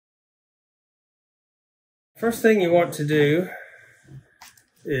First thing you want to do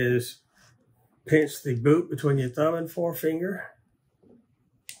is pinch the boot between your thumb and forefinger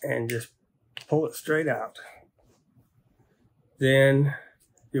and just pull it straight out. Then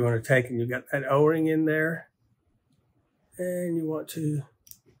you want to take, and you got that O-ring in there, and you want to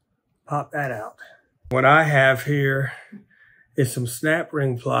pop that out. What I have here is some snap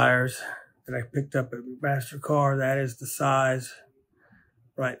ring pliers that I picked up at MasterCar. That is the size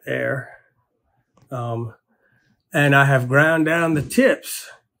right there. And I have ground down the tips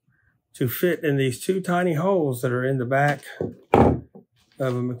to fit in these two tiny holes that are in the back of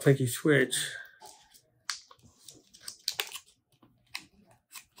a McClicky switch.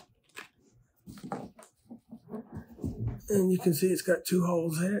 And you can see it's got two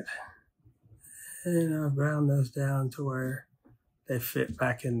holes in it. And I've ground those down to where they fit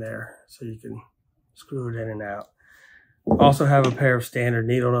back in there so you can screw it in and out. Also have a pair of standard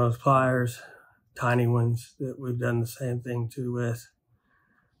needle nose pliers, tiny ones that we've done the same thing too with,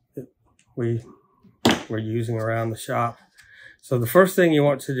 that we're using around the shop. So the first thing you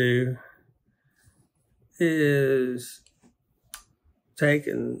want to do is take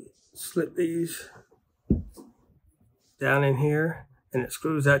and slip these down in here, and it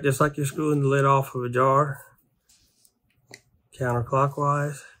screws out just like you're screwing the lid off of a jar,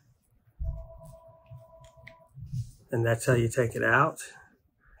 counterclockwise. And that's how you take it out.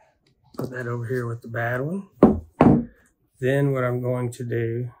 Put that over here with the bad one. Then what I'm going to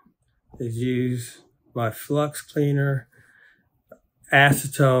do is use my flux cleaner,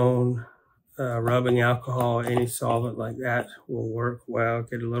 acetone, rubbing alcohol, any solvent like that will work well.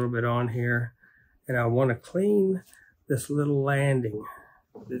 Get a little bit on here. And I want to clean this little landing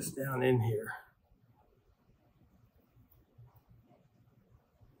that's down in here.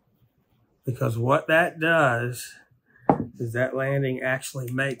 Because what that does is that landing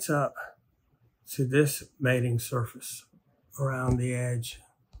actually mates up to this mating surface around the edge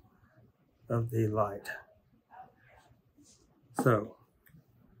of the light. So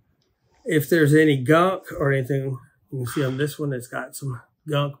if there's any gunk or anything, you can see on this one it's got some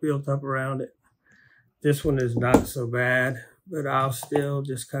gunk built up around it. This one is not so bad, but I'll still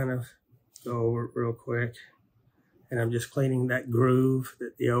just kind of go over it real quick. And I'm just cleaning that groove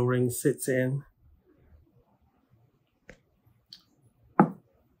that the O-ring sits in.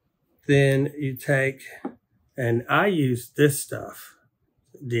 Then you take, and I use this stuff,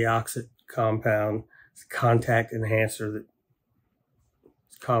 DeoxIT compound, it's a contact enhancer that's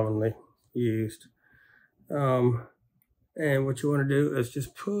commonly used. And what you want to do is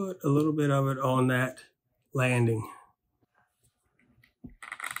just put a little bit of it on that landing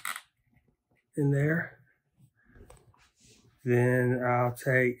in there. Then I'll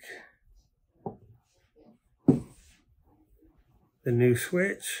take the new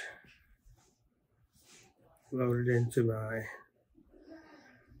switch, load it into my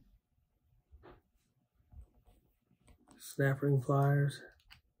snap ring pliers,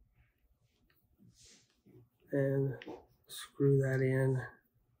 and screw that in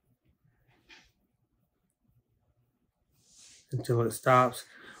until it stops.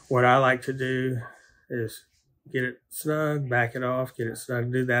 What I like to do is get it snug, back it off, get it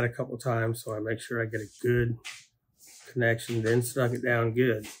snug. Do that a couple times so I make sure I get a good connection, then snug it down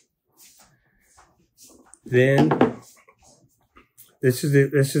good. Then this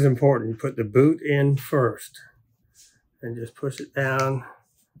is important. You put the boot in first and just push it down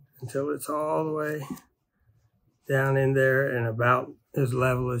until it's all the way down in there and about as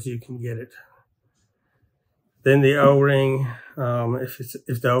level as you can get it. Then the O-ring,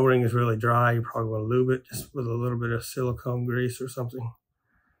 if the O-ring is really dry, you probably want to lube it just with a little bit of silicone grease or something.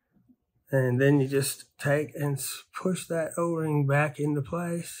 And then you just take and push that O-ring back into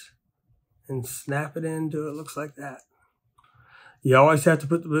place and snap it into it. Looks like that. You always have to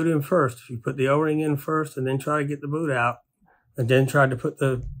put the boot in first. If you put the O-ring in first and then try to get the boot out, and then try to put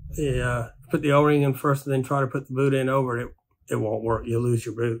the O-ring in first and then try to put the boot in over it, it won't work. You'll lose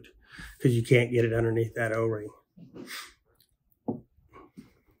your boot because you can't get it underneath that O-ring.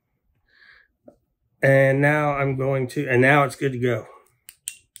 And now I'm going to, and now it's good to go.